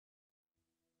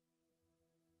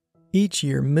Each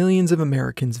year, millions of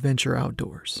Americans venture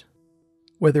outdoors.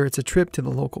 Whether it's a trip to the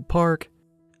local park,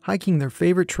 hiking their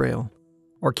favorite trail,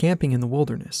 or camping in the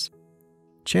wilderness,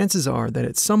 chances are that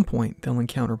at some point they'll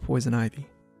encounter poison ivy.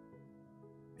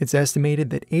 It's estimated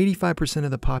that 85%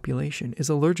 of the population is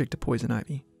allergic to poison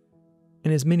ivy,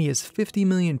 and as many as 50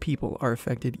 million people are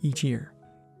affected each year.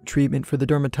 Treatment for the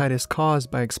dermatitis caused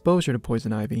by exposure to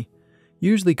poison ivy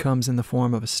usually comes in the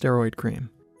form of a steroid cream,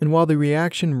 and while the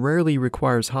reaction rarely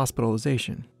requires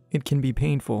hospitalization, it can be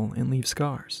painful and leave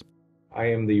scars. I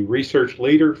am the research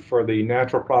leader for the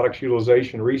Natural Products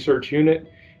Utilization Research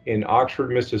Unit in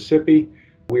Oxford, Mississippi.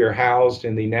 We are housed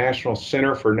in the National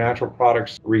Center for Natural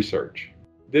Products Research.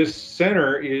 This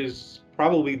center is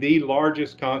probably the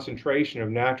largest concentration of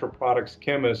natural products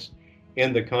chemists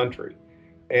in the country.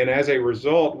 And as a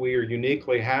result, we are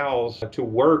uniquely housed to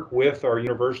work with our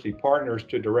university partners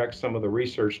to direct some of the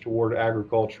research toward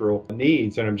agricultural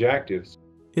needs and objectives.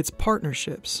 It's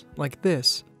partnerships like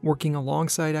this, working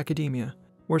alongside academia,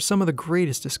 where some of the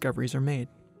greatest discoveries are made.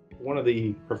 One of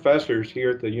the professors here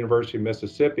at the University of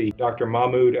Mississippi, Dr.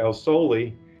 Mahmoud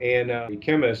El-Soli, and a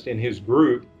chemist in his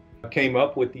group came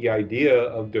up with the idea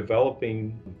of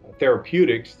developing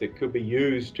therapeutics that could be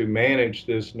used to manage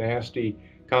this nasty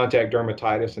contact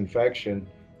dermatitis infection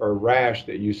or rash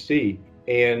that you see.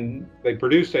 And they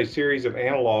produced a series of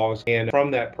analogs, and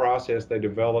from that process they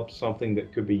developed something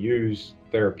that could be used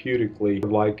therapeutically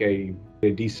like a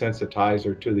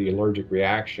desensitizer to the allergic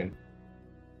reaction.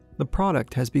 The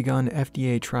product has begun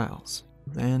FDA trials,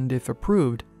 and if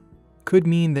approved, could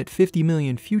mean that 50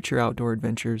 million future outdoor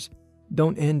adventures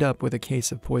don't end up with a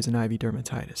case of poison ivy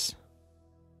dermatitis.